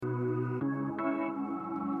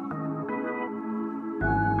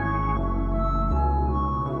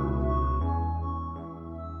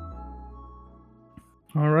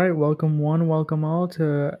All right, welcome one, welcome all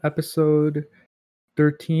to episode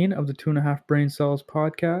 13 of the Two and a Half Brain Cells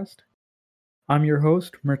podcast. I'm your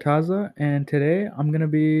host, Murtaza, and today I'm going to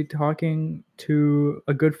be talking to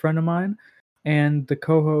a good friend of mine and the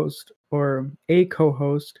co-host, or a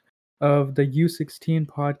co-host, of the U16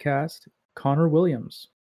 podcast, Connor Williams.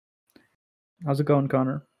 How's it going,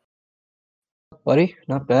 Connor? Buddy,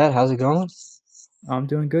 not bad. How's it going? I'm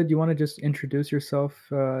doing good. You want to just introduce yourself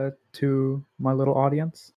to my little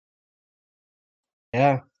audience?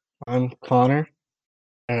 Yeah, I'm Connor.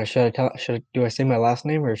 I don't know, do I say my last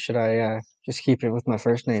name or should I just keep it with my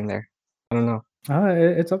first name there? I don't know.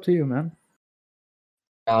 It's up to you, man.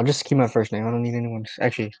 I'll just keep my first name. I don't need anyone.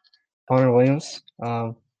 Actually, Connor Williams.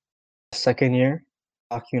 Second year,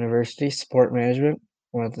 Brock University, sport management.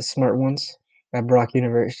 One of the smart ones at Brock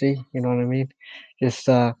University. You know what I mean? Just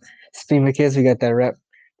STEAM kids. We got that rep,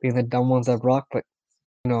 being the dumb ones at Brock. But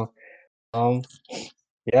you know, um,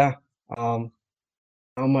 yeah. Um,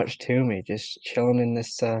 Not much to me, just chilling in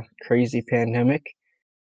this crazy pandemic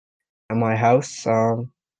at my house. Yeah,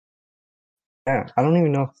 I don't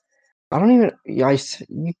even know. I don't even.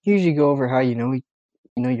 You usually go over how you know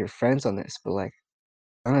your friends on this, but like,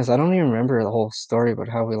 honest, I don't even remember the whole story about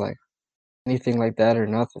how we like anything like that or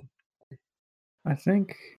nothing. I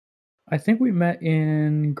think we met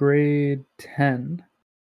in grade 10,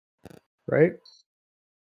 right?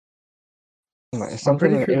 Like, I'm something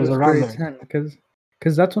pretty that sure it it was was around grade there. 10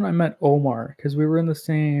 because that's when I met Omar because we were in the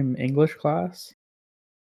same English class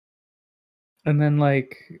and then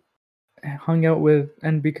like hung out with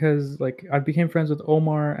and because like I became friends with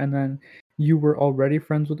Omar and then you were already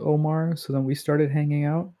friends with Omar, so then we started hanging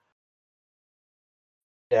out.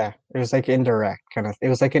 Yeah, it was like indirect kind of. It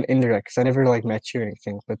was like an indirect because I never like met you or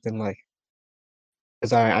anything, but then like,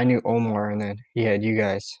 because I knew Omar and then he had you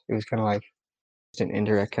guys. It was kind of like just an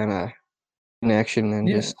indirect kind of connection and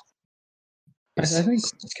Yeah, I think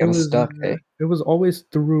just kind of stuck, eh? it was always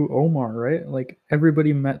through Omar, right? Like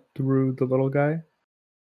everybody met through the little guy.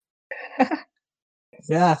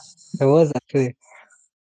 Yeah, it was actually.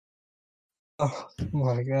 Oh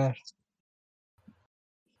my gosh.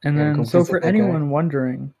 And Gotta then go so visit for that guy. anyone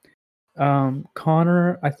wondering,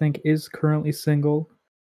 Connor, I think, is currently single.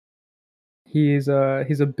 He's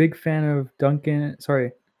a big fan of Dunkin'.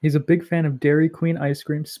 Sorry, he's a big fan of Dairy Queen ice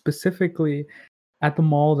cream, specifically at the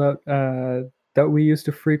mall that we used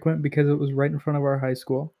to frequent because it was right in front of our high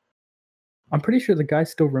school. I'm pretty sure the guy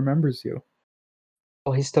still remembers you.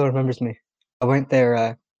 Oh, he still remembers me. I went there.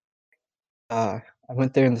 Uh, I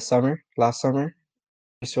went there in the summer, last summer,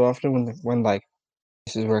 so often when like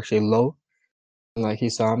prices were actually low, and like he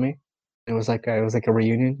saw me. It was like a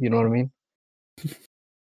reunion. You know what I mean?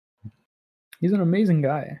 He's an amazing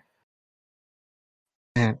guy.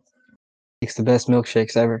 Man, makes the best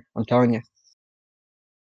milkshakes ever. I'm telling you.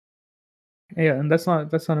 Yeah, and that's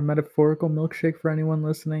not a metaphorical milkshake for anyone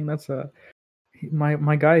listening. That's a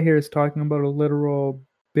my guy here is talking about a literal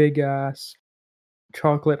big ass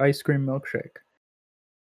chocolate ice cream milkshake.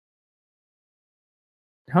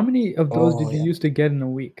 How many of those Oh did you yeah. used to get in a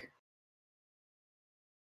week?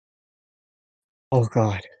 Oh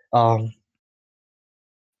God.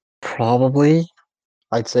 Probably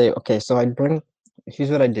I'd say okay. So I'd bring. Here's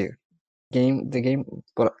what I do. The game,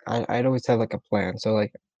 but I'd always have like a plan. So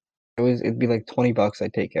like it'd be like $20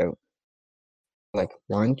 I'd take out like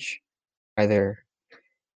lunch. Either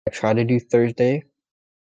I try to do Thursday.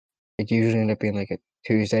 It usually end up being like a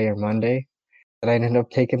Tuesday or Monday. But I'd end up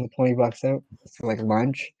taking the $20 out for like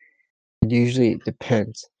lunch. It usually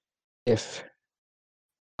depends. If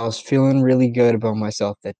I was feeling really good about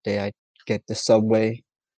myself that day, I'd get the Subway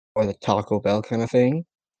or the Taco Bell kind of thing.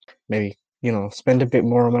 Maybe, spend a bit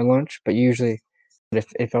more on my lunch. But usually,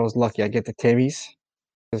 if I was lucky, I'd get the Timmy's.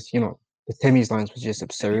 Because, the Timmy's lines was just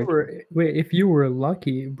absurd. If you were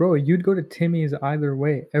lucky, bro, you'd go to Timmy's either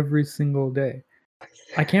way every single day.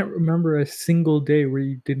 I can't remember a single day where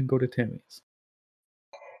you didn't go to Timmy's.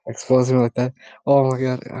 Exposing me like that. Oh my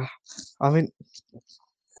God. I mean, the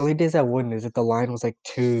only days I wouldn't is if the line was like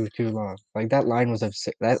too long. Like that line was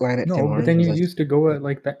absurd. That line at Tim No, but Hortons then was you like, used to go at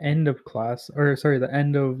like the end of class, or sorry, the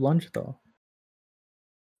end of lunch though.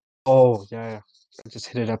 oh yeah, yeah. I just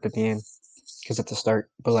hit it up at the end because at the start.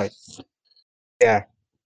 But like, yeah,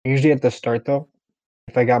 usually at the start though,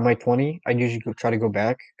 if I got my 20, I'd usually try to go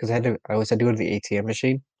back because I always had to go to the ATM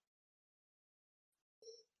machine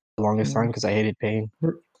the longest time Yeah. because I hated paying.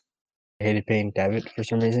 R- I hated paying debit for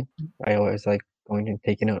some reason. I always like going and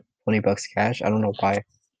taking out $20 cash. I don't know why.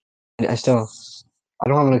 And I don't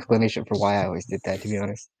have an explanation for why I always did that, to be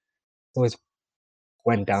honest. Always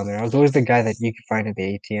went down there. I was always the guy that you could find at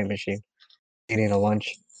the ATM machine eating a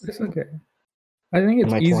lunch. It's okay. I think in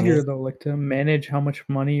it's my easier 20s. though, like to manage how much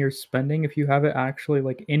money you're spending if you have it actually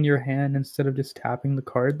like in your hand instead of just tapping the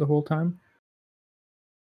card the whole time.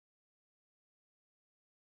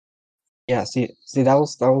 Yeah, see, that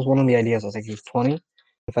was one of the ideas. I was like, he's 20.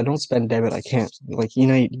 If I don't spend debit, I can't. Like, you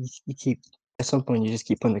keep at some point you just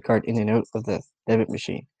keep putting the card in and out of the debit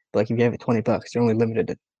machine. But like, if you have it $20, you're only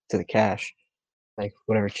limited to the cash, like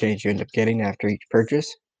whatever change you end up getting after each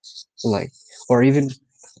purchase. So like, or even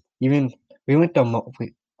we went to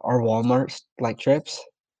our Walmart like trips,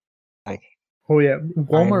 like Oh yeah,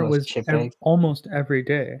 buying Walmart those was chip bags. almost every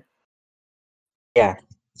day. Yeah,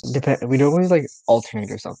 depend. We'd always like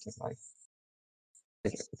alternate or something. Like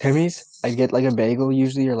Timmy's, I'd get like a bagel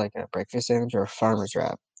usually, or like a breakfast sandwich, or a farmer's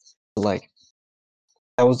wrap. Like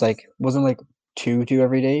that was like wasn't like two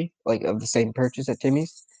every day, like of the same purchase at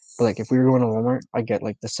Timmy's. But like if we were going to Walmart, I get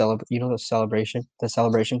like the celebration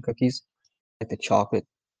cookies, like the chocolate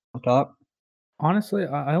on top. Honestly,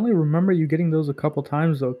 I only remember you getting those a couple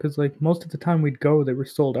times though, because like most of the time we'd go, they were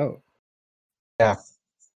sold out. Yeah,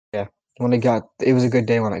 yeah. It was a good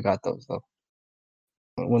day when I got those though.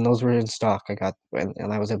 When those were in stock, and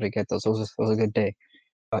I was able to get those. Those was a good day.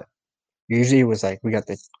 But usually it was like we got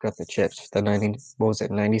the chips, the 90, what was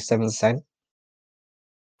it, 97 cent?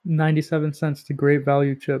 97 cents to great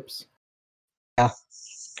value chips. Yeah,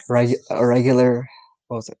 a regular,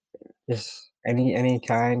 what was it? Just any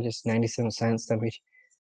kind, just 97 cents. Then we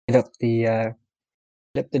hit up the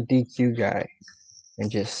DQ guy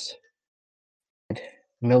and just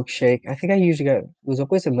milkshake. I think I usually got it was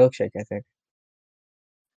always a milkshake, I think.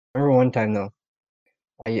 I remember one time though,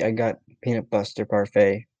 I got peanut butter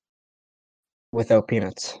parfait without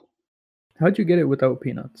peanuts. How'd you get it without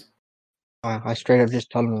peanuts? I straight up just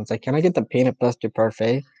told him, I was like, "Can I get the peanut butter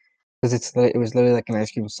parfait?" Because it was literally like an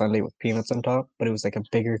ice cream sundae with peanuts on top, but it was like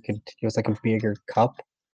it was like a bigger cup,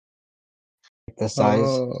 like the size.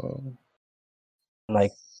 Oh,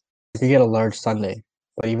 Like you could get a large sundae,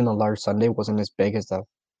 but even the large sundae wasn't as big as the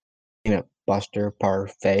peanut butter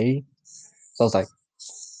parfait. So I was like,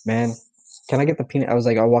 man, can I get the peanut?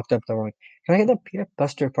 I walked up there, I'm like, can I get the peanut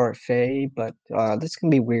butter parfait? But this can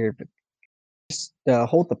be weird, but just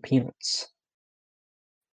hold the peanuts.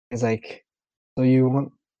 He's like, so you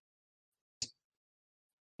want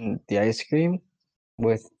the ice cream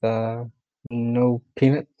with no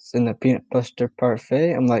peanuts in the peanut butter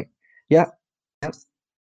parfait? I'm like, yeah, yeah.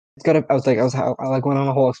 It's got a. I like went on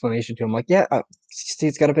a whole explanation to him. Like, yeah, see,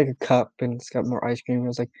 it's got a bigger cup and it's got more ice cream. I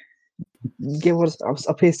was like, get what?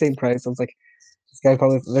 I'll pay the same price. I was like, this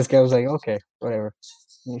guy was like, okay, whatever.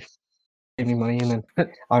 He gave me money, and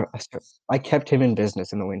then Uh, I kept him in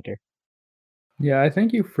business in the winter. yeah. I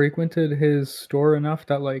think you frequented his store enough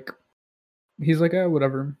that like he's like, "Ah,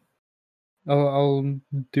 whatever. I'll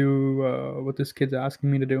do what this kid's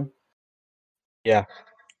asking me to do." Yeah,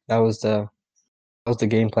 that was the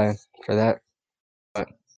game plan for that. But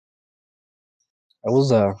it was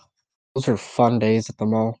those were fun days at the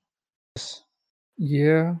mall.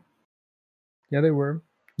 Yeah, yeah, they were.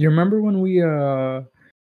 You remember when we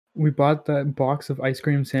bought that box of ice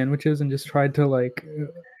cream sandwiches and just tried to like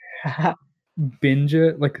binge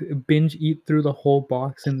it, like binge eat through the whole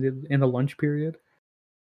box in the lunch period?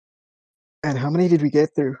 And how many did we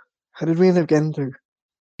get through? How did we end up getting through?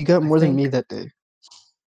 You got I more than me think that day.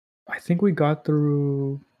 I think we got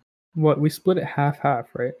through what we split it half half,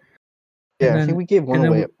 right? And Yeah, I think then we gave one and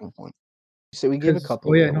then away we at one point. So we gave a because couple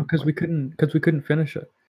oh away yeah, at no, one because point. we couldn't finish it.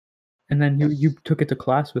 And then Yeah, you took it to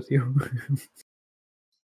class with you.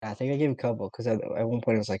 I think I gave a couple because at one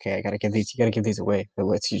point I was like, "Hey, you gotta give these away.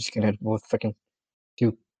 Otherwise, you're just gonna have both freaking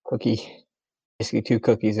two cookie, basically two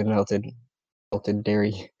cookies and melted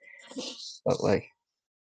dairy." But like,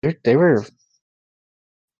 they they were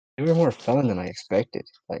they were more fun than I expected.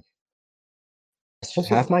 Like, half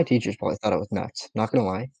Also, my teachers probably thought I was nuts. Not gonna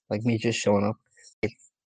lie, like me just showing up.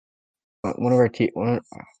 Like, one of our one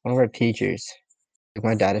of our teachers, like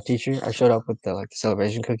my data teacher, I showed up with the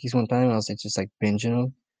celebration cookies one time. And I was like just like binging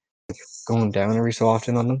them, going down every so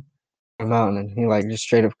often on them. I'm out, and then he like just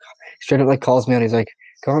straight up like calls me out. He's like,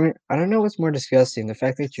 Connor, I don't know what's more disgusting, the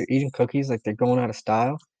fact that you're eating cookies like they're going out of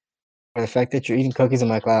style, or the fact that you're eating cookies in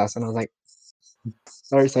my class. And I was like,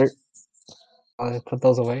 sorry, sir. I'll just put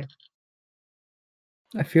those away.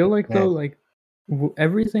 I feel like though, Man, like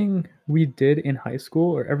everything we did in high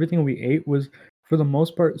school or everything we ate was for the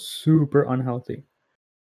most part super unhealthy.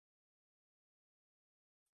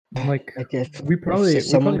 Like like if we probably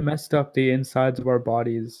someone messed up the insides of our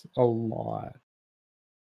bodies a lot.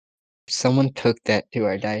 someone took that to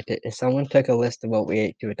our diet, if someone took a list of what we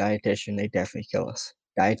ate to a dietitian, they definitely kill us.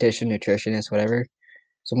 Dietitian, nutritionist, whatever.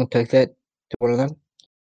 Someone took that to one of them.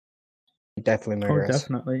 definitely Oh, murder us.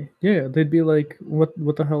 definitely. Yeah, they'd be like, "What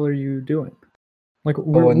the hell are you doing?" Like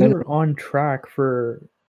Oh, and we then were on track for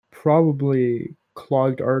probably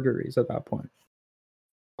clogged arteries at that point.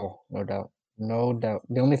 oh, no doubt, no doubt.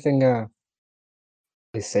 The only thing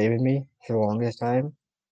is saving me for the longest time.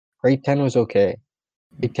 Grade 10 was okay.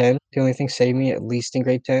 Grade 10, the only thing saved me at least in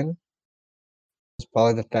grade 10 was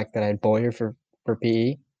probably the fact that I had Boyer for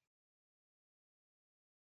PE.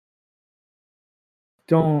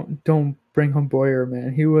 Don't bring home Boyer,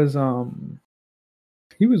 man. He was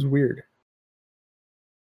weird.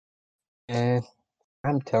 And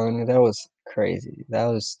I'm telling you, that was crazy.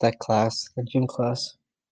 That class, the gym class.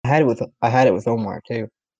 I had it with Omar too.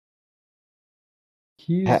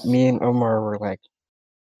 He's Me and Omar were like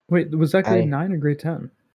Wait, was that grade I 9 or grade 10?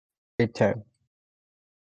 grade 10.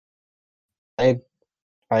 I had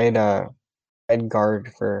I had I had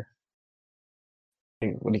guard for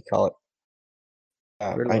what do you call it?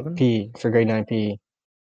 Grade I 11? P for grade 9 PE.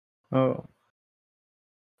 Oh.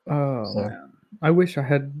 Oh So man. I wish I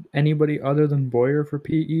had anybody other than Boyer for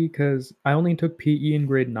PE because I only took PE in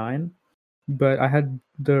grade 9, but I had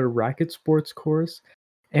the racket sports course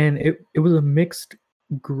and it was a mixed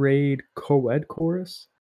grade co-ed course.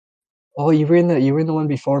 oh, you were in the one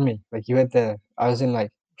before me. Like you had the I was in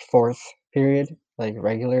like fourth period, like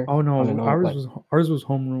regular Oh on a no, normal like ours was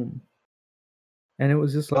homeroom. And it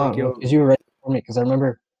was just oh like, no, yo, because you were right before me. Because I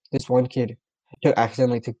remember this one kid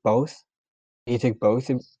accidentally took both. He took both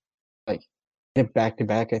and like did back to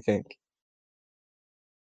back, I think.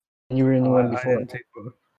 And you were in the no, one I before. didn't take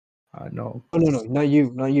both. No. Oh no, no, not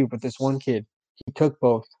you, but this one kid. He took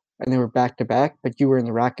both and they were back to back, but you were in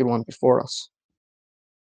the racket one before us.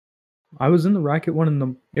 I was in the racket one in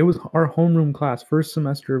the it was our homeroom class, first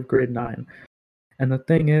semester of grade 9. And the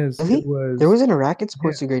thing is, it Really? There was wasn't a racket yeah,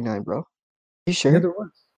 sports in grade 9, bro. You yeah, sure? there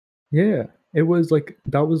was. Yeah, it was like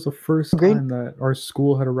that was the first Grade time that our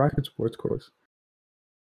school had a racket sports course.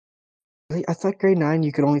 Really? I thought grade 9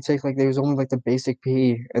 you could only take like there was only like the basic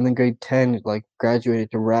PE and then grade 10 like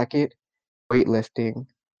graduated to racket, weightlifting,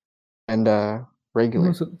 and No,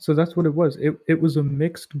 regular. so that's what it was. It was a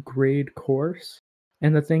mixed grade course,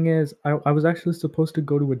 and the thing is, I was actually supposed to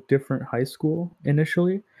go to a different high school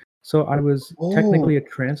initially, so I was technically a Oh,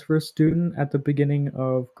 transfer student at the beginning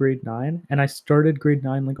of grade 9, and I started grade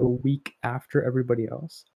 9 like a week after everybody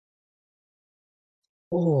else.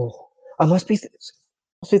 oh. I must be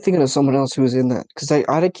thinking of someone else who was in that because I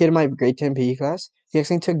had a kid in my grade 10 PE class. He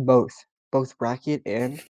actually took both racket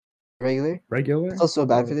and regular. I Regular? felt so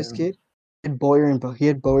bad Oh for this damn. kid. He had Boyer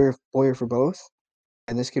for both,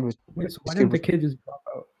 and Wait, so this why kid didn't the was kid just drop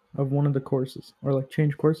out of one of the courses or like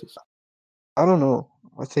change courses? I don't know.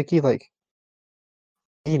 I think he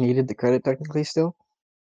needed the credit technically still.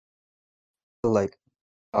 But like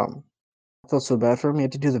um I felt so bad for him. He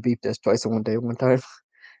had to do the beep test twice in one day one time.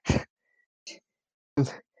 He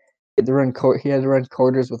had to run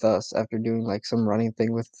quarters with us after doing like some running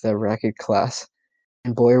thing with the racket class.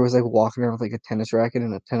 And Boyer was like walking around with like a tennis racket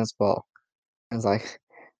and a tennis ball. And it's like,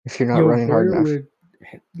 if you're not Yo, running hard Boyer enough. would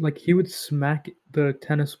like he would smack the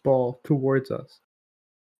tennis ball towards us.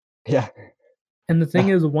 Yeah. And the thing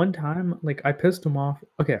is, one time, like I pissed him off.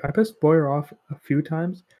 Okay, I pissed Boyer off a few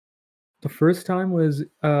times. The first time was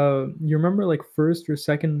you remember like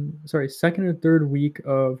second or third week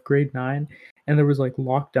of grade 9 and there was like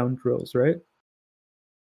lockdown drills, right?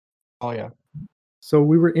 Oh yeah. So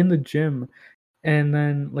we were in the gym and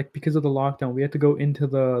then like because of the lockdown, we had to go into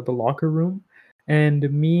the locker room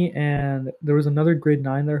and me and there was another grade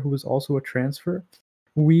 9 there who was also a transfer.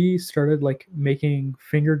 We started like making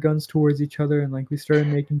finger guns towards each other and like we started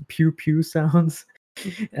making pew pew sounds.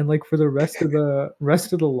 And like for the rest of the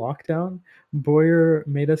lockdown, Boyer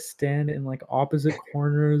made us stand in like opposite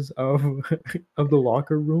corners of of the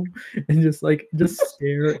locker room and just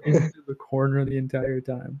stare into the corner the entire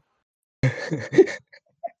time.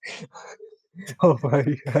 Oh my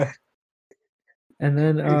god. And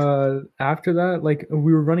then after that, like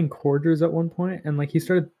we were running quarters at one point and like he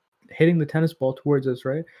started hitting the tennis ball towards us,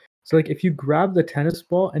 right? So like if you grab the tennis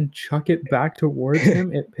ball and chuck it back towards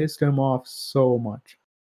him, it pissed him off so much.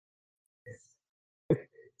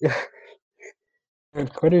 Yeah.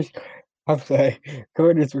 And quarters I'm sorry.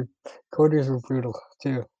 Quarters were brutal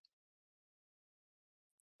too.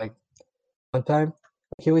 Like one time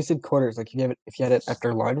he always did quarters. Like if you had it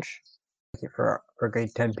after lunch, like for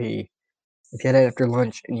grade 10 PE. If you had it after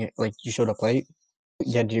lunch and you showed up late,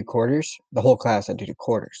 you had to do quarters. The whole class had to do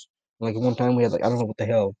quarters. Like one time we had like I don't know what the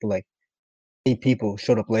hell, but like 8 people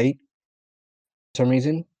showed up late for some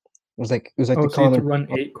reason. It was like Oh, the so you had to common run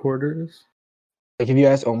 8 quarters? like if you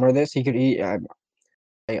ask Omar this, he could eat. I'm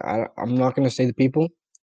not gonna say the people,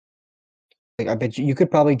 Like I bet you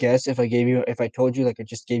could probably guess if I told you like I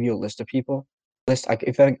just gave you a list of people.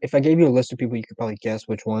 If I gave you a list of people, you could probably guess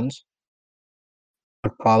which ones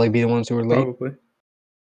would probably be the ones who were late. Probably.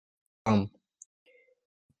 Um,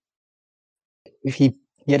 if he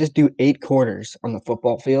had to do 8 quarters on the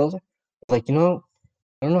football field, like I don't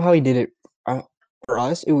know how he did it. For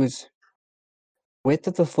us, it was width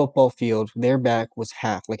of the football field. Their back was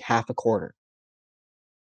like half a quarter.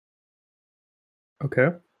 Okay.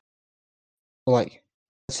 So, like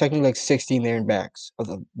it's technically like 16 there and backs of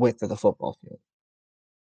the width of the football field.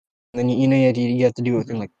 And then you have to do it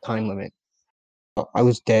within Mhm. like time limit. I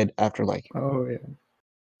was dead after like Oh yeah.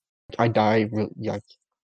 I died really like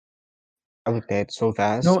I was dead so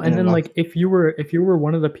fast, No, and and then then luck. like if you were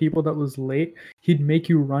one of the people that was late, he'd make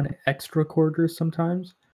you run extra quarters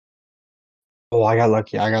sometimes. Oh, I got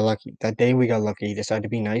lucky. I got lucky. That day we got lucky. He decided to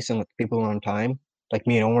be nice and let people on time. Like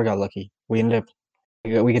me and Omar got lucky. We ended up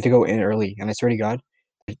we get to go in early, and I swear to God,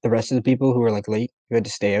 the rest of the people who were like late, who had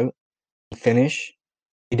to stay out, finish.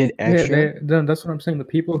 He did Yeah, extra. that's what I'm saying. The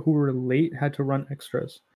people who were late had to run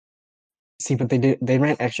extras. See, but they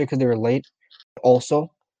ran extra because they were late.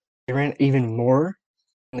 Also, they ran even more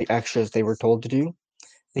than the extras they were told to do.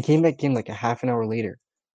 They came back in like a half an hour later.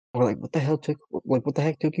 We're like, what the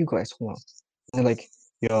heck took you guys so long? And they're like,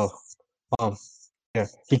 yo, um, yeah,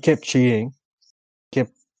 he kept cheating,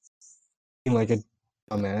 kept being like a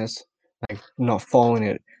dumbass, like not following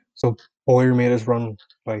it. So Boyer made us run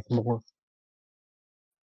like more.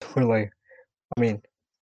 We're like, I mean,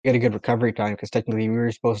 we had a good recovery time because technically we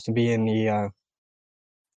were supposed to be in the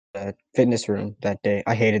fitness room that day.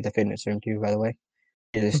 I hated the fitness room too, by the way.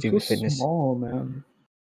 Hated the I'm so stupid fitness small, man.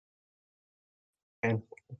 and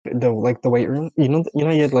the weight room. You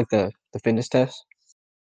had like the fitness test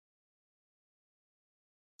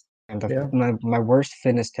and Yeah. my worst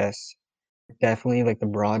fitness test definitely like the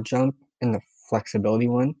broad jump and the flexibility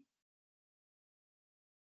one.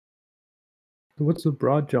 What's the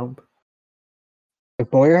broad jump? Like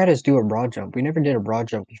Boyer had us do a broad jump. We never did a broad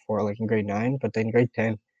jump before, like in grade 9, but then grade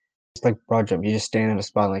 10, it's like broad jump. You just stand in a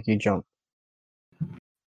spot, like you jump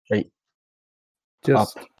straight up.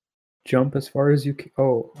 Just jump as far as you can.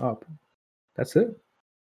 Oh, up. That's it.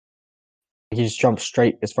 You just jump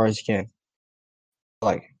straight as far as you can.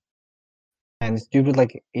 Like, and this dude would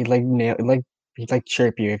like he'd like nail like he'd like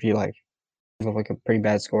chirp you if you like have like a pretty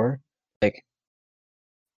bad score. Like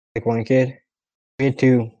like one kid, we had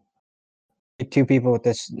two people with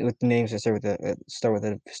the names that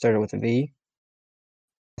started with a V.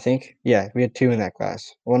 I think. Yeah, we had two in that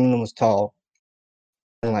class. One of them was tall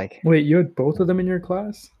and like Wait, you had both of them in your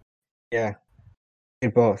class? yeah, we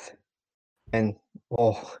had both. And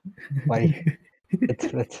oh, like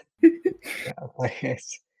it's yeah, like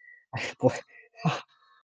it's like,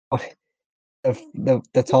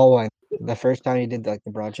 the tall one. The first time he did like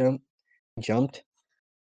the broad jump, he jumped.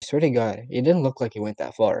 I swear to God, it didn't look like he went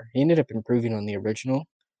that far. He ended up improving on the original.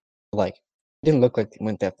 Like, it didn't look like he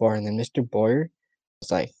went that far. And then Mr. Boyer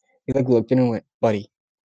was like, he like looked at him and went, "Buddy,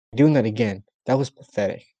 you're doing that again. That was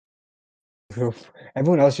pathetic."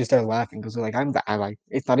 Everyone else just started laughing because they're like, I like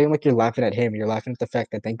it's not even like you're laughing at him. You're laughing at the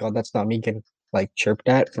fact that thank God that's not me getting like chirped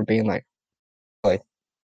at for being like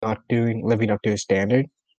not doing living up to his standard.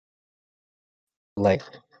 Like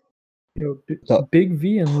so Big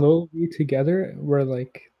V and Little V together were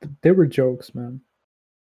like they were jokes, man.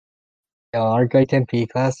 our grade 10 P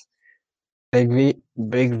class, Big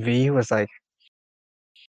V was like,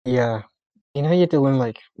 yeah, you had to learn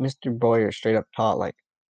like Mr. Boyer straight up taught like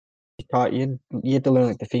he taught you had to learn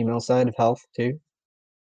like the female side of health too.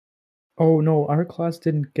 Oh no, our class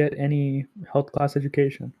didn't get any health class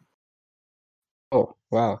education. Oh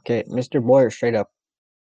wow, okay, Mr. Boyer straight up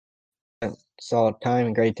saw time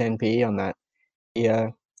in grade 10 P on that. He he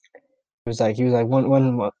was like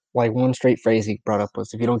one straight phrase he brought up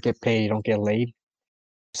was if you don't get paid, you don't get laid.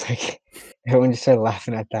 It's like everyone just started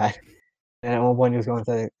laughing at that. And at one point he was going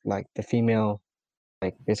to like the female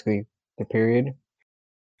like basically the period. It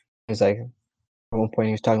was like at one point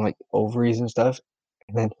he was talking like ovaries and stuff.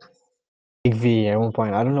 And then Big V at one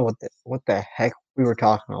point, I don't know what the heck we were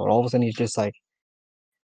talking about. All of a sudden he's just like,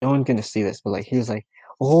 no one's gonna see this, but like he was like,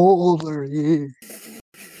 ovary.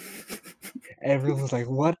 Everyone was like,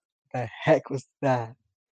 what the heck was that?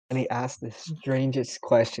 And he asked the strangest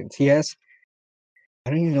questions. I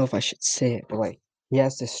don't even know if I should say it, but like he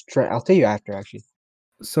has this I'll tell you after actually.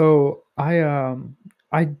 So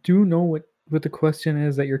I do know what the question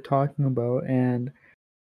is that you're talking about, and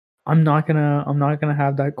I'm not gonna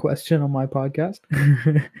have that question on my podcast.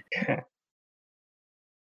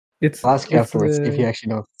 it's I'll ask you it's afterwards if you the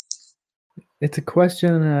actually know. It's a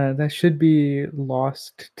question that should be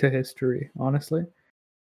lost to history, honestly.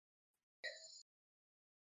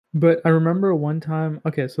 But I remember one time.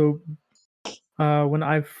 Okay, so when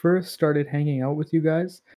I first started hanging out with you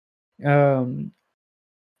guys, um,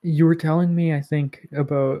 you were telling me, I think,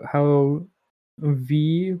 about how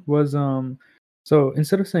V was. So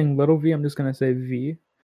instead of saying little V, I'm just gonna say V.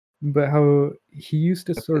 But how he used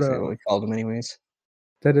to That's sort basically what of. we called him anyways.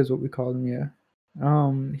 That is what we called him, yeah.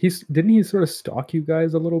 He's didn't he sort of stalk you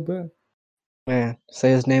guys a little bit? Man,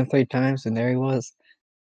 say his name 3 times and there he was.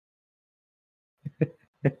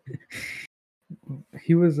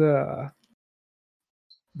 He was a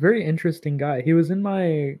very interesting guy. He was in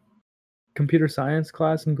my computer science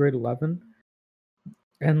class in grade 11,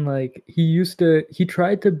 and like he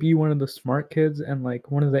tried to be one of the smart kids and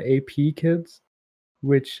like one of the AP kids,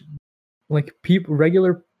 which like people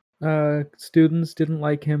regular students didn't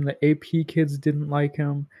like him, the AP kids didn't like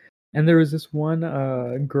him. And there was this one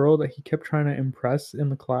girl that he kept trying to impress in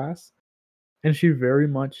the class, and she very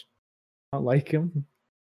much not like him.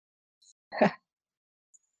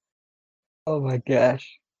 Oh my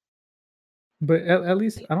gosh. But at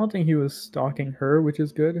least I don't think he was stalking her, which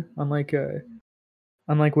is good. Unlike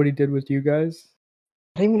what he did with you guys.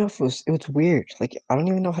 I don't even know if it was weird. Like, I don't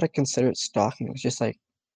even know how to consider it stalking. It was just like,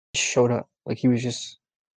 he showed up. Like, he was just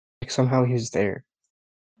like, somehow he was there,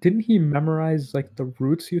 Didn't he memorize like the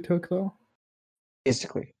routes you took though?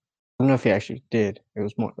 basically. I don't know if he actually did. It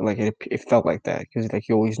was more like it felt like that because like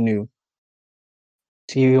he always knew.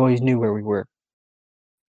 See, he always knew where we were.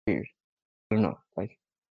 Weird. I don't know. Like,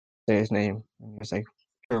 say his name, and he was like,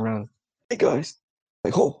 turn around. Hey guys.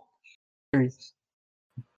 Like, oh, there he is.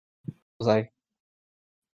 I was like,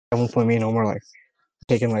 at one point, me and Omar like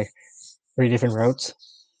taking like 3 different routes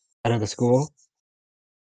out of the school.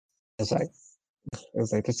 It's like it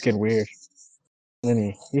was like this getting weird. And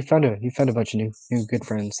then he found a bunch of new good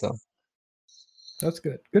friends though. That's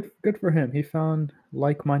good. Good for him. He found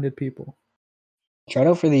like-minded people. Tried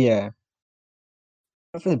out for the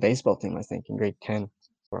baseball team, I think, in grade 10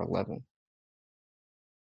 or 11.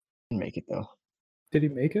 Didn't make it though. Did he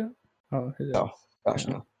make it? Oh, he did. Oh gosh,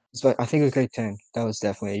 Yeah. no. But I think it was grade 10. That was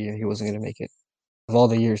definitely a year he wasn't gonna make it. Of all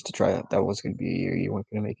the years to try out, that was gonna be a year you weren't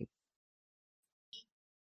gonna make it.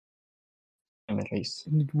 Him at least.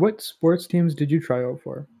 What sports teams did you try out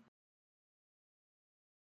for?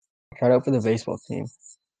 I tried out for the baseball team.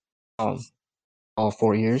 Um, all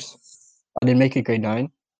 4 years. I didn't make it grade 9.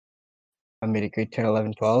 I made it grade 10,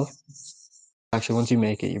 11, 12. Actually, once you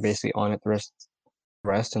make it, you're basically on it the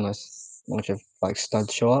rest unless a bunch of like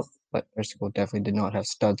studs show up. But our school definitely did not have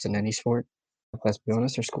studs in any sport. Let's be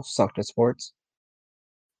honest, our school sucked at sports.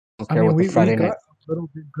 Don't I care mean, what the we Friday got night a little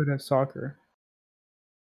bit good at soccer.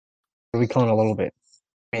 we call it a little bit.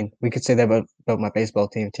 I mean, we could say that about my baseball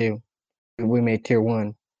team too. We made tier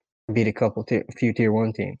one, beat a few tier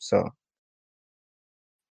one teams. So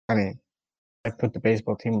I mean, I put the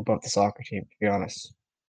baseball team above the soccer team, to be honest,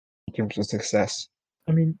 in terms of success.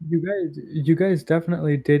 I mean, you guys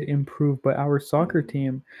definitely did improve, but our soccer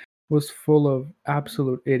team was full of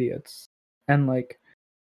absolute idiots. And like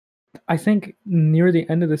I think near the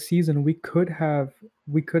end of the season we could have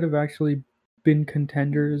actually been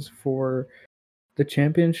contenders for the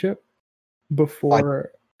championship I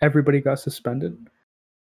before everybody got suspended.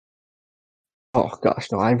 Oh gosh,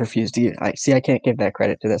 no, I refuse to. I see. I can't give that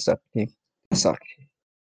credit to that soccer team. The soccer team.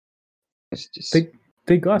 It's just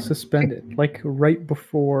They got suspended like right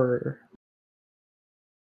before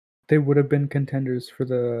they would have been contenders for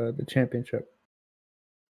the championship.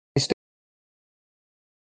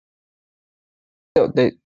 they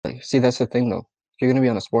they like, see. That's the thing though. If you're gonna be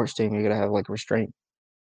on a sports team, you're gonna have like restraint,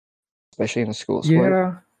 especially in a school sport. Yeah,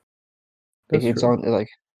 Like that's it's true. on like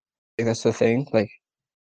that's the thing. Like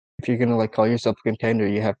if you're gonna like call yourself a contender,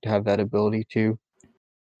 you have to have that ability to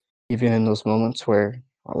even in those moments where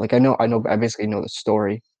like I basically know the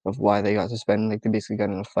story of why they got suspended. Like they basically got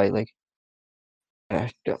in a fight. Like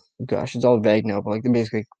gosh, it's all vague now, but like they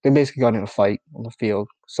basically got in a fight on the field.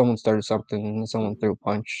 Someone started something, and someone threw a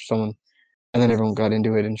punch. And then everyone got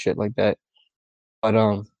into it and shit like that. But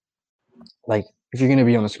like if you're gonna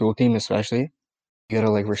be on a school team, especially, you gotta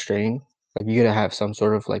like restrain. Like you gotta have some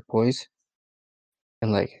sort of like poise.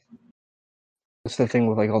 And like that's the thing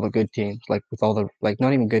with like all the good teams. Like with all the like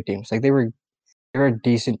not even good teams. Like they were a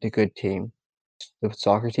decent to good team. The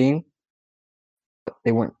soccer team, but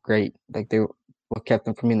they weren't great. Like what kept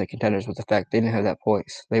them from being the contenders was the fact they didn't have that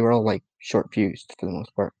poise. They were all like short fused for the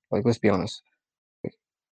most part. Like let's be honest. Like,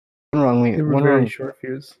 They were one very wrong. short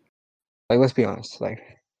fuse. Like let's be honest. Like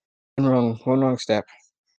one wrong step.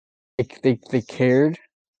 They cared.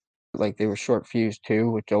 Like they were short fused too,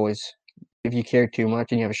 which always if you care too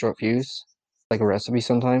much and you have a short fuse, like a recipe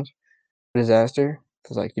sometimes, disaster,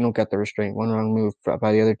 because like you don't get the restraint. One wrong move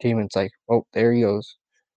by the other team, and it's like, oh, there he goes.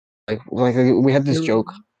 Like we had this You're-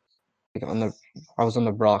 joke. Like I was on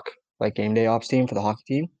the Brock like game day ops team for the hockey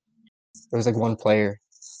team. There was like one player,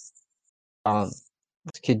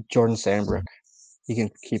 this kid Jordan Sandbrook. You can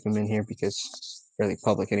keep him in here because it's fairly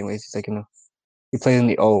public, anyways. He's like he played in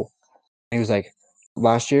the O. And he was like,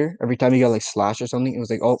 last year, every time he got like slashed or something, it was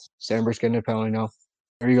like, oh, Sandbrook's getting a penalty now.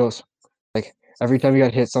 There he goes. Like every time he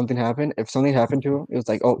got hit, something happened. If something happened to him, it was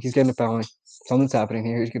like, oh, he's getting a penalty. Something's happening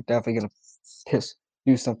here. He's definitely gonna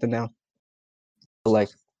do something now. But like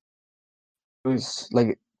it was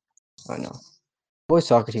like I don't know. Boys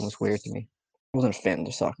soccer team was weird to me. I wasn't a fan of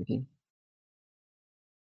the soccer team.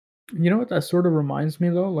 You know what that sort of reminds me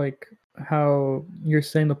though, like how you're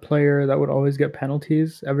saying the player that would always get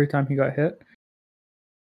penalties every time he got hit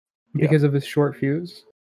Yeah. because of his short fuse.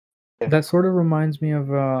 Yeah. That sort of reminds me of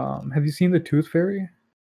have you seen The Tooth Fairy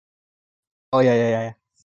Oh yeah.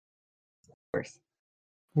 Of course.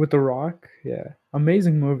 with The Rock? Yeah.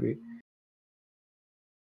 Amazing movie.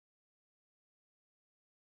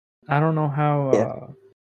 I don't know Yeah.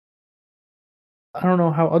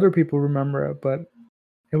 how other people remember it, but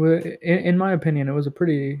it was in my opinion it was a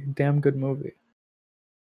pretty damn good movie.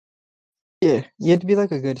 Yeah. You had to be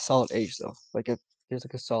like a good solid age though. There's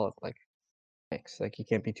like a solid like mix. Like you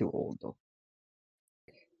can't be too old though.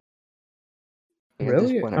 Like at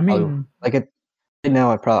this Really? point, I I probably mean, like it. Right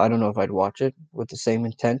now, I don't know if I'd watch it with the same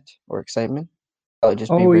intent or excitement. Probably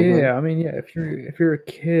just be oh regular. yeah, I mean yeah, if you're a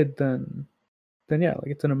kid then yeah, like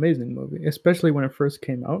it's an amazing movie, especially when it first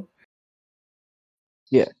came out.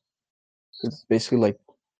 Yeah, it's basically like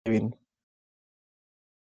I mean,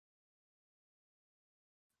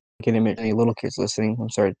 I can admit any little kids listening. I'm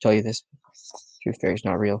sorry to tell you this. Tooth Fairy's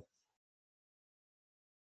not real.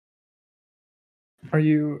 Are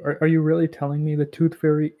you really telling me the Tooth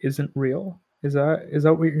Fairy isn't real? Is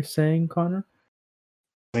that what you're saying, Connor?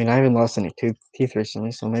 I mean, I haven't lost any teeth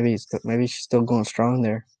recently, so maybe she's still going strong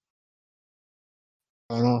there.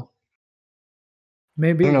 I don't know.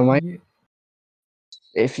 I don't know. Maybe.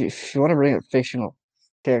 If you want to bring up fictional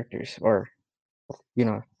characters or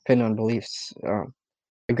pin on beliefs, a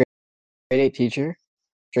grade 8 teacher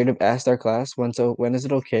straight up asked our class when is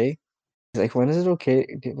it okay? He's like, when is it okay?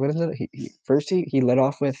 When is it? First he led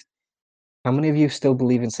off with, how many of you still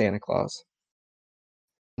believe in Santa Claus?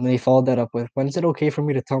 And then he followed that up with, when is it okay for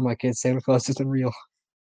me to tell my kids Santa Claus isn't real?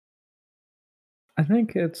 I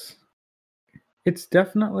think it's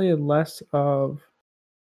definitely less of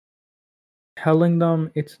telling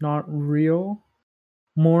them it's not real,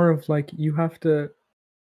 more of like you have to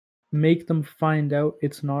make them find out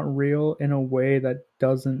it's not real in a way that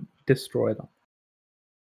doesn't destroy them.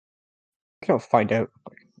 I don't find out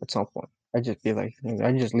at some point. I just be like,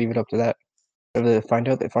 I just leave it up to that. If they find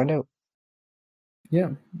out, they find out.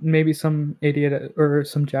 Yeah, maybe some idiot or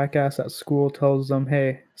some jackass at school tells them,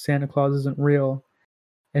 "Hey, Santa Claus isn't real,"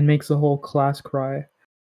 and makes the whole class cry.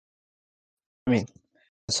 I mean,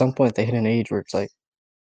 at some point they hit an age where it's like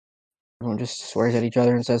everyone just swears at each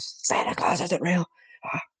other and says Santa Claus isn't real.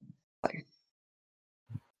 Ah, like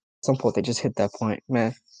at some point they just hit that point, man.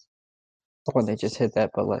 At some point they just hit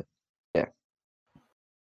that, but like, yeah,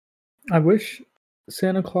 I wish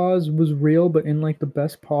Santa Claus was real, but in like the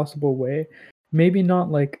best possible way. Maybe not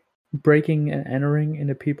like breaking and entering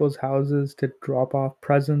into people's houses to drop off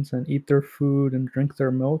presents and eat their food and drink their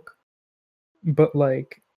milk, but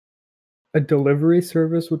like a delivery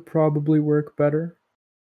service would probably work better.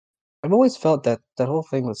 I've always felt that whole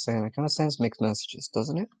thing with Santa kind of sends mixed messages,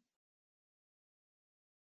 doesn't it?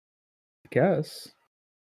 I guess.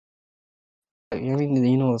 Like, I mean,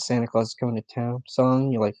 the Santa Claus is coming to town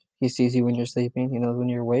song. You're like, he sees you when you're sleeping. He knows when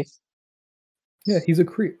you're awake. Yeah, he's a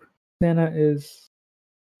creep. Santa is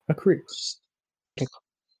a creep. It's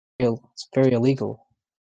it's very illegal.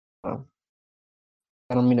 Um,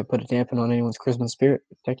 I don't mean to put a dampen on anyone's Christmas spirit,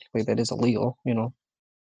 but technically that is illegal.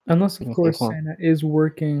 Unless, You of can say, course, "Come on." Santa is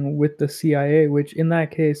working with the CIA, which in that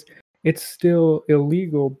case, it's still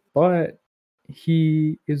illegal, but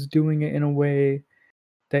he is doing it in a way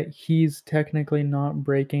that he's technically not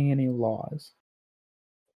breaking any laws,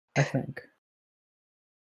 I think.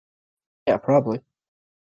 Yeah, probably.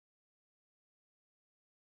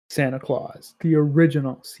 Santa Claus, the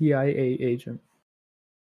original CIA agent.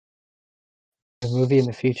 A movie in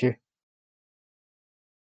the future.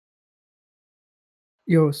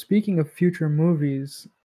 Yo, speaking of future movies,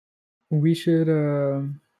 we should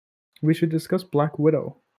we should discuss Black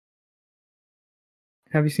Widow.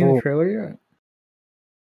 Have you seen the Oh, trailer yet?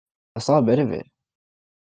 I saw a bit of it.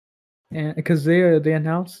 And because they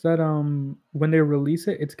announced that when they release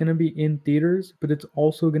it, it's gonna be in theaters, but it's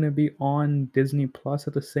also gonna be on Disney Plus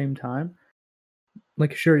at the same time.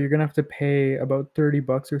 Like, sure, you're gonna have to pay about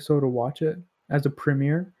 $30 or so to watch it as a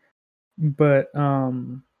premiere, but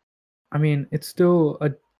I mean, it's still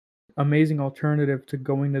a amazing alternative to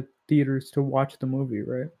going to theaters to watch the movie,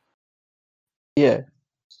 right? Yeah.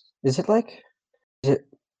 Is it like is it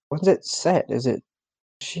when's it set? Is it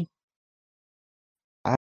she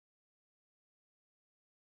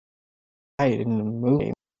died in the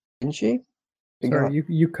movie, didn't she? Sorry, Forgot.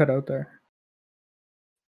 you cut out there.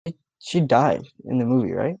 She died in the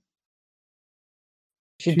movie, right?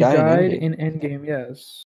 She She died in died Endgame. in Endgame,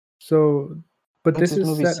 yes. So, but When's this this is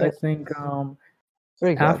movie set, I set? think,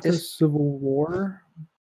 Swear to God, after this Civil War,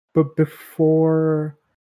 but before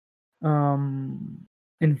um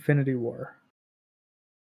Infinity War.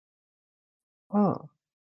 oh.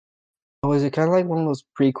 Oh, is it kinda like one of those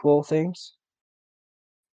prequel things?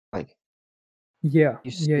 Like, Yeah,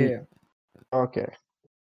 you yeah, see yeah. okay.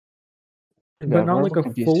 But God, not we're a like little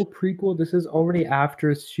a confused. full prequel. This is already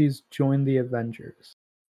after she's joined the Avengers.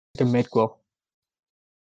 The midquel.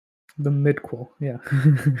 The midquel, yeah.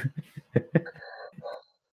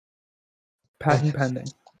 Patent pending.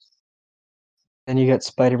 And you got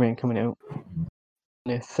Spider-Man coming out,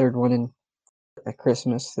 and a third one in at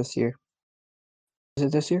Christmas this year. Is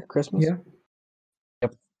it this year? Christmas? Yeah,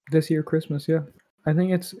 Yep. this year Christmas, yeah. I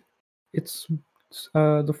think it's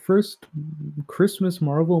the first Christmas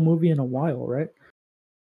Marvel movie in a while, right?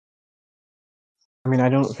 I mean, I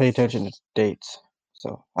don't pay attention to dates,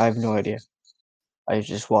 so I have no idea. I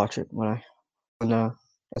just watch it when, at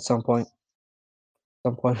some point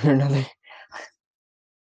or another.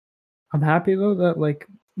 I'm happy though that like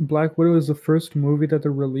Black Widow is the first movie that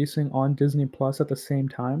they're releasing on Disney Plus at the same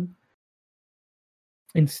time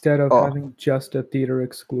instead of Oh, having just a theater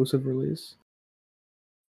exclusive release.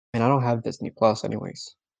 and I don't have Disney Plus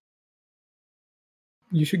anyways.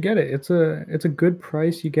 You should get it. It's a good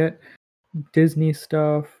price. You get Disney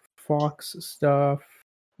stuff, Fox stuff,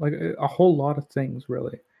 like a whole lot of things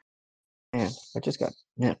really. Man, I just got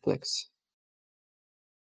Netflix.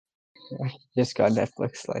 I just got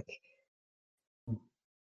Netflix like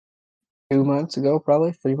 2 months ago,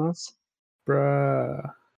 probably 3 months.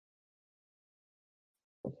 Bruh.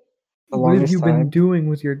 The What have longest you been time. doing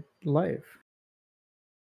with your life?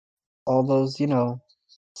 All those,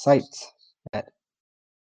 sites that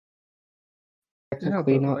Yeah,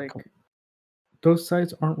 technically but not like those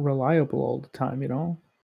sites aren't reliable all the time, you know?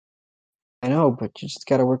 I know, but you just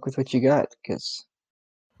gotta work with what you got, because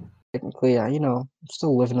technically, I'm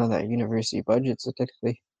still living on that university budget, so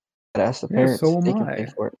technically, gotta ask the Yeah, parents so if am they can pay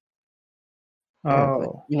I. for it. Yeah, but,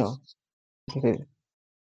 Oh. technically,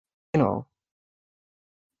 you know,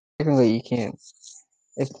 technically you can't.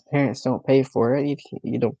 If the parents don't pay for it,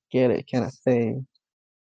 you don't get it, kind of thing.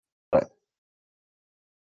 But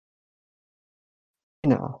you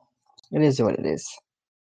know, it is what it is.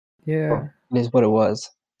 Yeah. Well, it is what it was.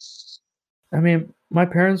 I mean, my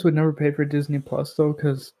parents would never pay for Disney Plus though,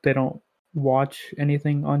 because they don't watch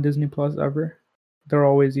anything on Disney Plus ever. They're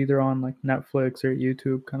always either on like Netflix or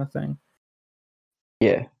YouTube kind of thing.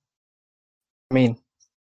 Yeah, I mean,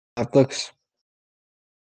 Netflix,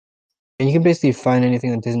 and you can basically find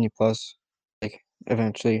anything on Disney Plus, like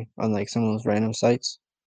eventually on like some of those random sites.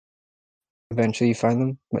 Eventually, you find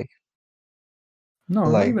them, No,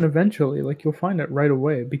 not even like eventually. Like you'll find it right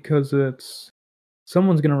away because it's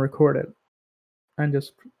someone's gonna record it and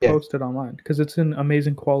just yeah, post it online because it's in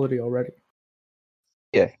amazing quality already.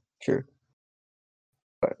 yeah, true.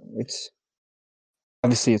 But it's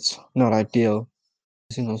obviously it's not ideal.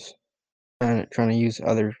 Using those trying to use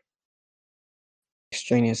other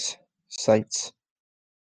extraneous sites.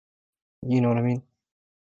 You know what I mean?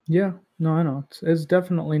 Yeah, no, I know. It's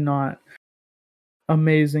definitely not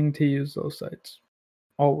amazing to use those sites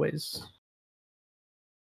always,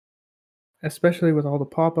 especially with all the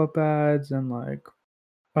pop-up ads and like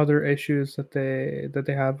other issues that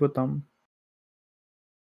they have with them.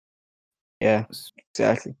 Yeah, S-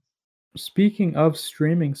 exactly. Speaking of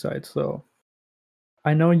streaming sites, though,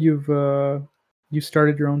 I know you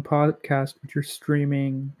started your own podcast, but you're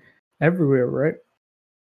streaming everywhere, right?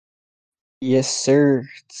 Yes, sir.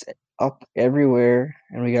 It's up everywhere,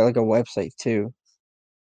 and we got like a website too.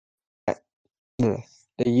 At the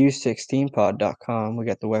u16pod.com. We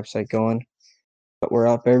got the website going, but we're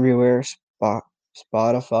up everywhere.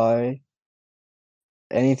 Spotify,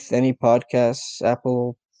 any podcasts,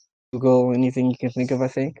 Apple, Google, anything you can think of. I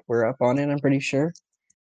think we're up on it. I'm pretty sure.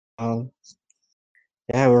 Um,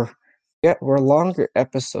 yeah, we're longer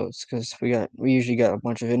episodes because we usually got a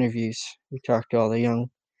bunch of interviews. We talked to all the young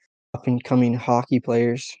up and coming hockey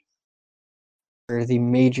players for the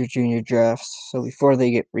major junior drafts. So before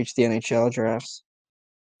they reach the NHL drafts,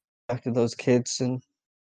 talk to those kids, and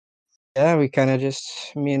yeah, we kind of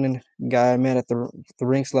just me and a guy I met at the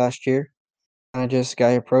rinks last year. Kind of just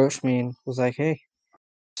guy approached me and was like, "Hey,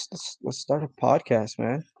 let's start a podcast,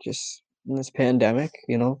 man. Just in this pandemic,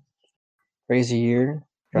 crazy year.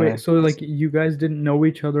 Trying Wait, to so like you guys didn't know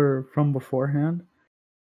each other from beforehand?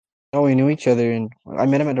 know we knew each other, and I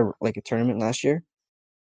met him at a tournament last year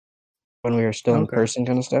when we were still in Okay. person,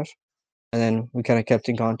 kind of stuff. And then we kind of kept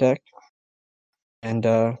in contact. And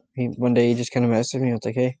he one day he just kind of messaged me. I was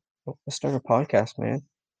like, "Hey, let's start a podcast, man."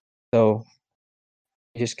 So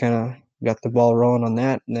he just kind of got the ball rolling on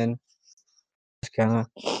that, and then just kind of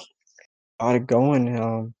got it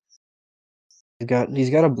going. He's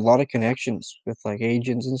got a lot of connections with like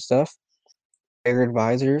agents and stuff, player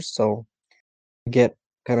advisors. So get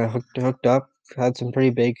kind of hooked up. Had some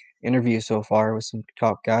pretty big interviews so far with some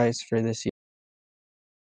top guys for this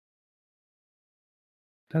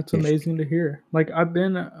That's year. amazing to hear. Like I've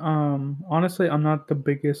been honestly, I'm not the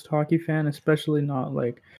biggest hockey fan, especially not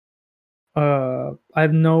like I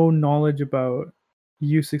have no knowledge about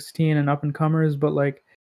U16 and up and comers, but like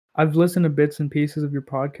I've listened to bits and pieces of your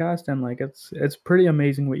podcast and like it's pretty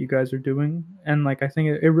amazing what you guys are doing. And like I think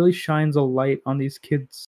it really shines a light on these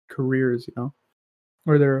kids' careers,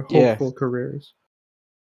 or their Yeah, hopeful careers.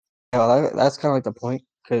 yeah, that's kind of like the point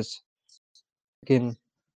because again,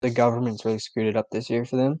 the government's really screwed it up this year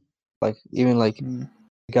for them. Like even like Mm.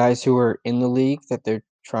 guys who are in the league that they're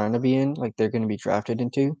trying to be in, like they're going to be drafted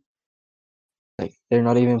into, like they're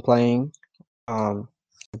not even playing. Um,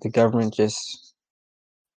 the government just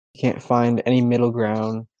can't find any middle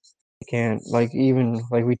ground. They can't like even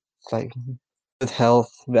like we like with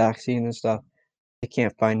health, vaccine and stuff. They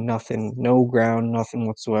can't find nothing, no ground, nothing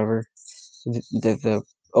whatsoever. The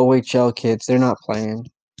OHL kids, they're not playing.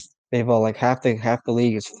 They've all like half the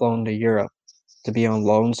league is flown to Europe to be on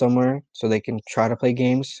loan somewhere so they can try to play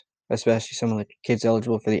games, especially some of the kids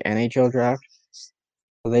eligible for the NHL draft.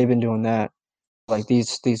 So they've been doing that. Like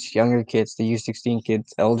these younger kids, the U16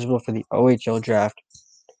 kids eligible for the OHL draft,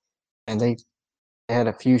 and they had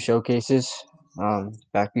a few showcases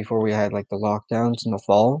back before we had like the lockdowns in the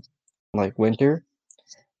fall, like winter.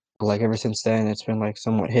 But, like ever since then, it's been like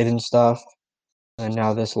somewhat hidden stuff, and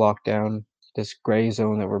now this lockdown, this gray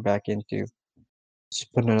zone that we're back into,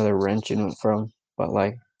 just putting another wrench in it from. But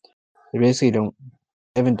like they basically don't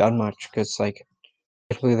they haven't done much because like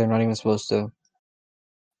typically they're not even supposed to.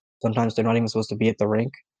 Sometimes they're not even supposed to be at the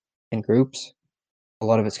rink in groups. A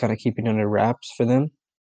lot of it's kind of keeping under wraps for them.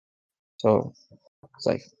 So it's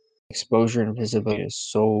like exposure and visibility is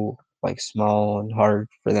so like small and hard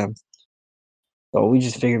for them. So we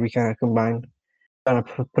just figured we kind of combine, kind of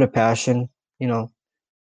put a passion, you know,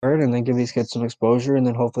 for it, and then give these kids some exposure, and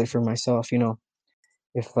then hopefully for myself,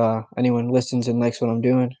 if anyone listens and likes what I'm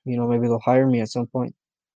doing, maybe they'll hire me at some point.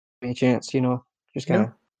 Give me a chance, just kind Yeah,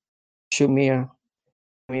 of shoot me a,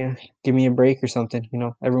 give me a break or something.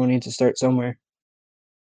 Everyone needs to start somewhere.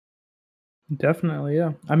 definitely.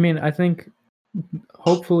 Yeah. I mean, I think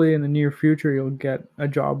hopefully in the near future you'll get a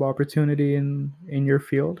job opportunity in your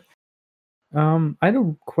field. I had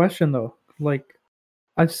a question though. Like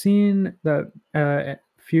I've seen that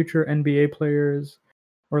future NBA players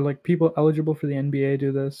or like people eligible for the NBA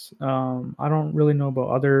do this. I don't really know about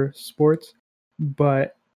other sports,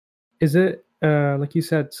 but is it like you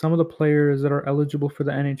said, some of the players that are eligible for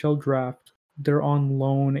the NHL draft, they're on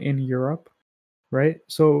loan in Europe, right?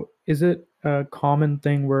 So is it a common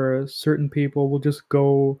thing where certain people will just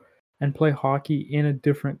go and play hockey in a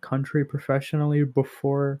different country professionally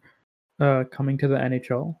before coming to the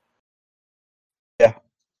NHL? Yeah,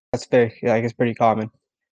 that's fair. Yeah, I guess pretty common.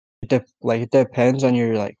 It depends on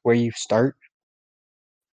your like where you start,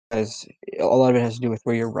 as a lot of it has to do with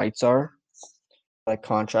where your rights are, like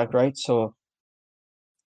contract rights. So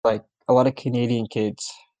like a lot of Canadian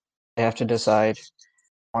kids, they have to decide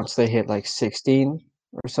once they hit like 16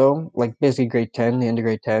 or so, like basically grade 10, the end of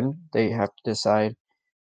grade 10, they have to decide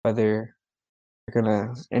whether they're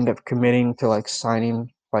gonna end up committing to like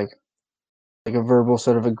signing like a verbal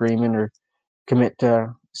sort of agreement or commit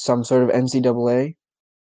to some sort of NCAA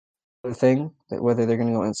thing, that whether they're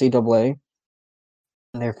gonna go NCAA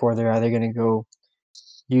and therefore they're either gonna go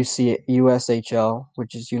USHL,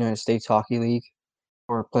 which is United States Hockey League,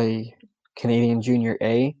 or play Canadian Junior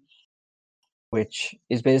A, which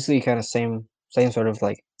is basically kind of same sort of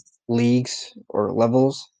like leagues or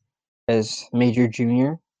levels as major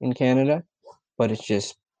junior in Canada, but it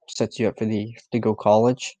just sets you up for the to go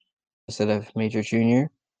college instead of major junior.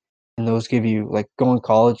 And those give you like going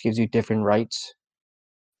college gives you different rights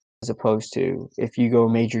as opposed to if you go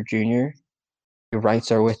major junior, your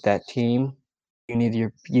rights are with that team. You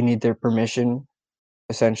need their permission,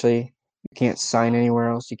 essentially. You can't sign anywhere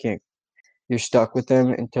else. You're stuck with them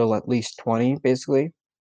until at least 20, basically.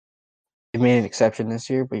 They made an exception this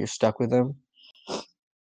year, but you're stuck with them.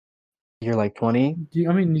 You're like 20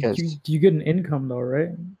 because Do you get an income though, right?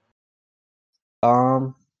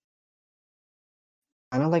 um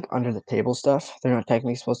kind of like under the table stuff. They're not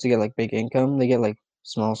technically supposed to get like big income. They get like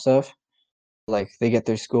small stuff. Like they get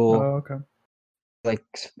their school. Oh, okay. Like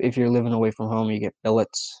if you're living away from home, you get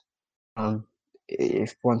billets.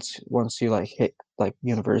 If once you like hit like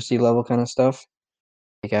university level kind of stuff,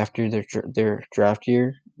 like after their draft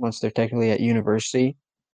year, once they're technically at university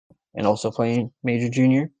and also playing major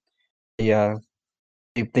junior, they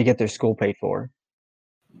they get their school paid for.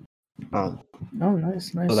 Um, Oh,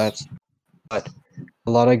 nice, so nice. that's but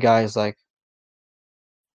a lot of guys like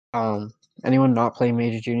anyone not playing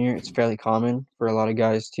major junior, it's fairly common for a lot of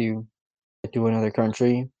guys to do another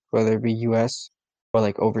country, whether it be US or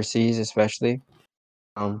like overseas, especially,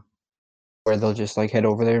 where they'll just like head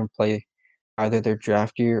over there and play either their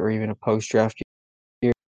draft year or even a post draft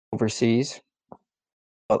year overseas.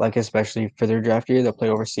 But like especially for their draft year, they'll play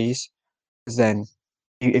overseas. Because then,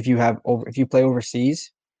 if you play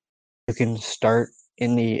overseas, you can start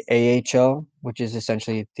in the AHL, which is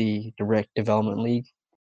essentially the direct development league,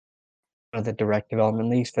 one of the direct development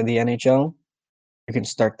leagues for the NHL. You can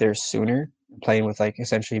start there sooner, playing with like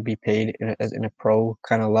essentially be paid in a pro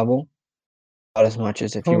kind of level, not as much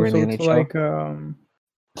as if you Oh, were in the so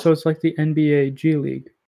it's NHL. like the NBA G League.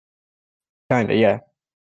 Kinda,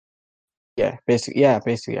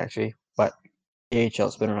 basically actually. But the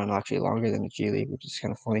AHL's been around actually longer than the G League, which is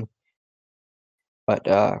kind of funny. But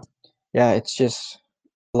yeah, it's just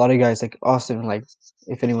a lot of guys like Austin. Like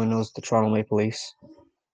if anyone knows the Toronto Maple Leafs,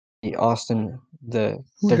 the Austin, the guy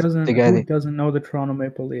Who that doesn't know the Toronto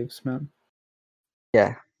Maple Leafs, man?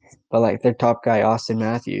 yeah, but like their top guy Austin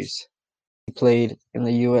Matthews, he played in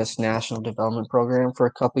the U.S. National Development Program for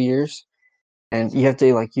a couple years, and you have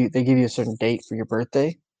to like you they give you a certain date for your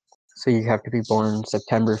birthday, so you have to be born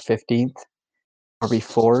September 15th or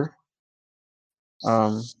before.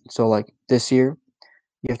 So like this year,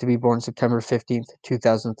 you have to be born September 15th,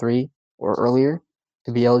 2003 or earlier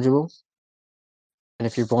to be eligible. And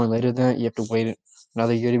if you're born later than that, you have to wait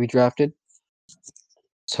another year to be drafted.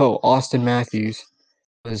 So Austin Matthews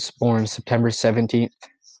was born September 17th,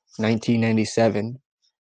 1997.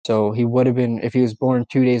 So he would have been, if he was born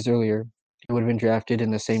 2 days earlier, he would have been drafted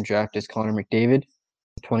in the same draft as Connor McDavid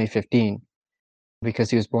in 2015.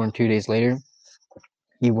 Because he was born 2 days later,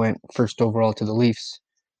 he went first overall to the Leafs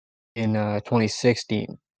in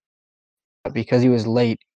 2016. But because he was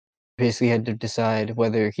late, he basically had to decide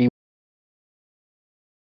whether he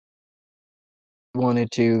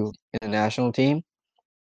wanted to in the national team.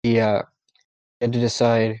 He had to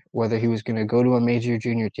decide whether he was going to go to a major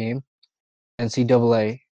junior team,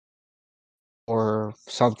 NCAA, or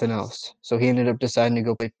something else. So he ended up deciding to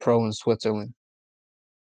go play pro in Switzerland.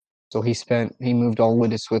 So he moved all the way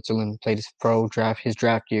to Switzerland, played his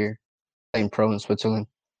draft year, playing pro in Switzerland.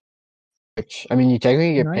 Which I mean, Nice.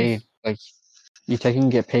 you technically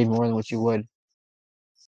get paid more than what you would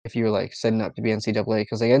if you were like setting up to be NCAA,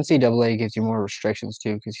 because like NCAA gives you more restrictions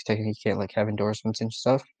too, because you technically can't like have endorsements and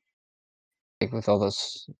stuff, like with all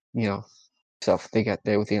those stuff they got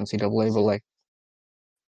there with the NCAA. But like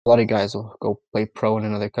a lot of guys will go play pro in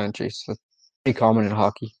another country, so it's pretty common in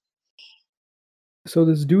hockey. So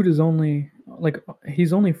this dude is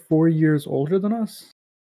he's only 4 years older than us.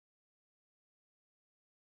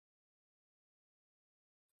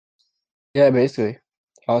 Yeah, basically,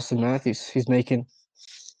 Austin Matthews, making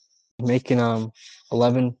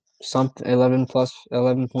 11 plus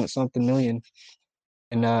 11 point something million,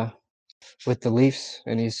 and with the Leafs,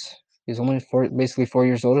 and he's only basically 4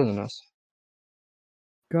 years older than us.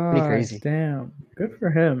 Pretty God crazy. damn. Good for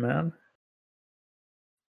him, man.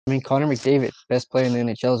 I mean, Connor McDavid, best player in the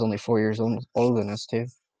NHL, is only 4 years older than us too.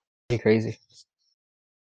 Pretty crazy.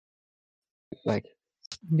 Like,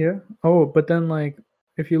 Yeah. Oh, but then like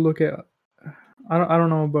if you look at I don't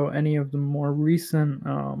know about any of the more recent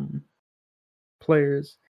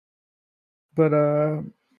players, but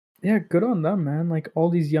yeah, good on them, man. Like all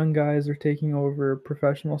these young guys are taking over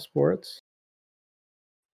professional sports.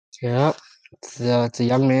 yeah, it's a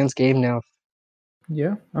young man's game now.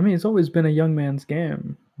 Yeah. I mean, it's always been a young man's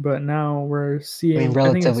game, but now we're I mean, seeing I think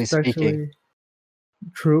relatively speaking. especially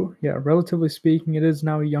true. Yeah, relatively speaking, it is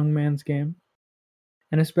now a young man's game.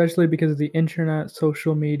 And especially because of the internet,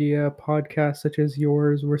 social media, podcasts such as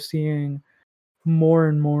yours, we're seeing more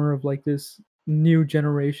and more of like this new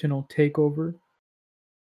generational takeover.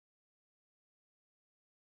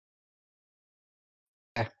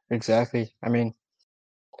 exactly. I mean,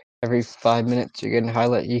 every 5 minutes you're getting a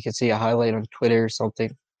highlight. You can see a highlight on Twitter or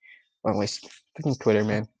something. Oh, wait, freaking Twitter,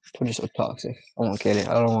 man. Twitter's so toxic. I won't get it.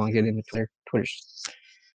 I don't want to get into Twitter.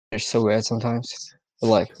 They're so bad sometimes. But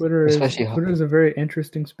like, especially Twitter is a very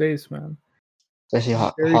interesting space, man. Very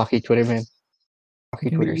hockey Twitter, man. It Hockey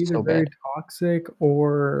can be Twitter is either so very bad. toxic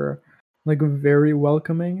or like very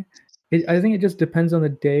welcoming. I think it just depends on the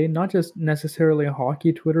day, not just necessarily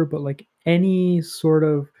hockey Twitter, but like any sort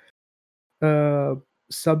of uh,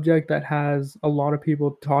 subject that has a lot of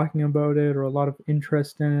people talking about it or a lot of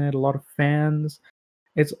interest in it, a lot of fans.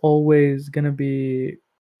 It's always going to be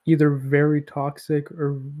either very toxic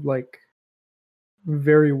or like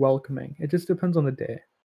very welcoming. It just depends on the day.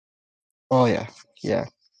 Oh yeah, yeah.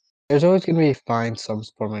 There's always gonna be find some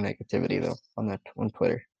form of negativity though on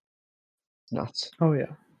Twitter. Nuts. Oh, yeah,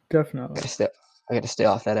 definitely. I gotta stay, I gotta stay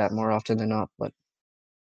off that app more often than not. But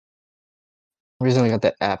the reason I got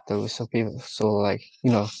that app though is so like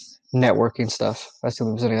networking stuff. That's the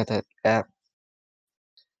only reason I got that app.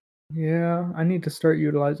 Yeah, I need to start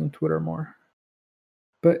utilizing Twitter more.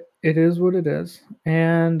 But it is what it is.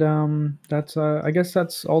 And that's I guess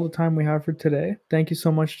that's all the time we have for today. Thank you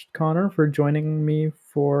so much, Connor, for joining me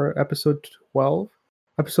for episode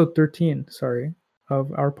 13, sorry,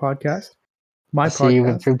 of our podcast. My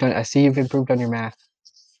podcast. I see you've improved on your math.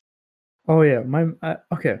 Oh yeah,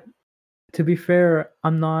 okay. To be fair,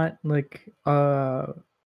 I'm not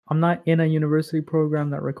in a university program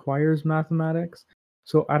that requires mathematics,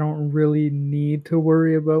 so I don't really need to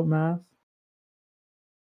worry about math.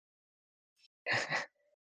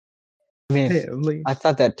 I mean, Hey, like, I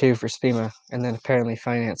thought that too for SPEMA, and then apparently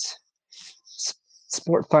finance,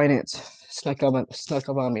 sport finance snuck up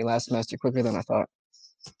on me last semester quicker than I thought.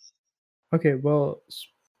 okay, well,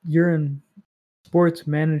 you're in sports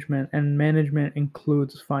management, and management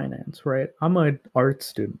includes finance, right? I'm an art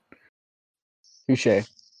student, Touche,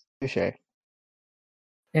 touche,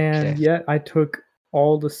 and touche. yet I took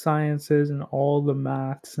all the sciences and all the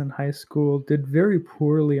maths in high school, did very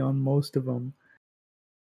poorly on most of them.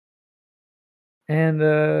 And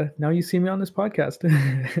now you see me on this podcast.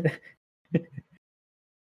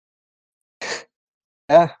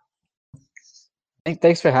 Yeah.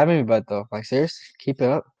 Thanks for having me, bud. Though, like, seriously, keep it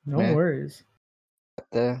up, No man. worries.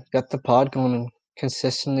 Got the pod going and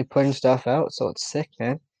consistently putting stuff out, so it's sick,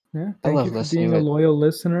 man. Yeah, I thank love you for listening being to a it. loyal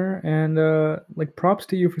listener, and like props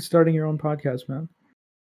to you for starting your own podcast, man.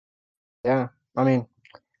 Yeah, I mean,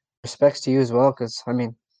 respects to you as well, because I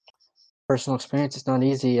mean, personal experience. It's not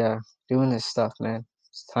easy doing this stuff, man.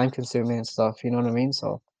 It's time consuming and stuff. You know what I mean?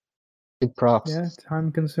 So big props. Yeah,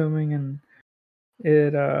 time consuming, and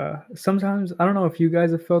it sometimes I don't know if you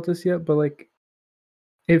guys have felt this yet, but like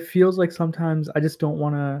it feels like sometimes I just don't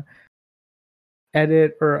want to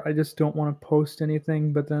edit or I just don't want to post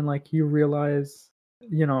anything, but then like you realize,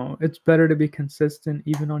 it's better to be consistent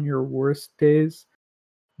even on your worst days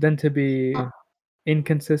than to be Uh,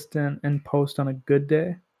 inconsistent and post on a good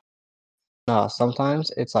day. no,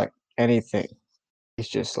 sometimes it's like anything. It's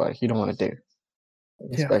just like you don't want to do,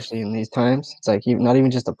 Yeah, especially in these times. It's like not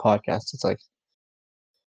even just a podcast. It's like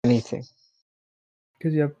anything.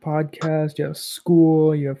 because you have podcasts, you have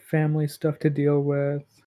school, you have family stuff to deal with.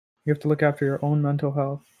 You have to look after your own mental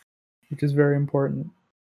health, which is very important.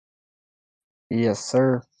 Yes,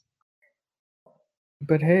 sir.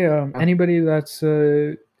 But hey, Yeah. anybody that's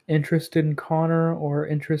interested in Connor or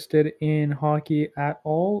interested in hockey at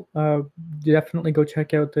all, definitely go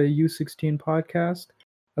check out the U16 podcast,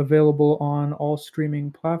 available on all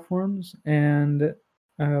streaming platforms. And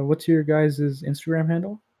what's your guys' Instagram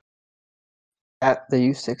handle? At the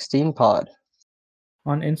U16 pod.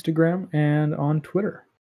 On Instagram and on Twitter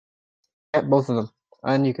At both of them.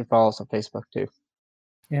 And you can follow us on Facebook too.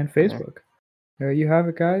 and On there. Facebook. There you have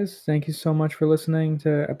it, guys. Thank you so much for listening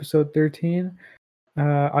to episode 13.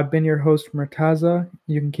 I've been your host, Murtaza.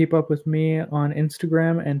 You can keep up with me on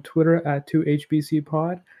Instagram and Twitter at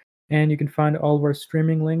 2HBCPod. And you can find all of our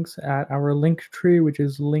streaming links at our link tree, which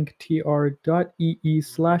is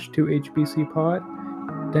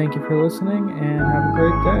linktr.ee/2HBCPod. Thank you for listening and have a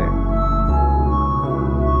great day.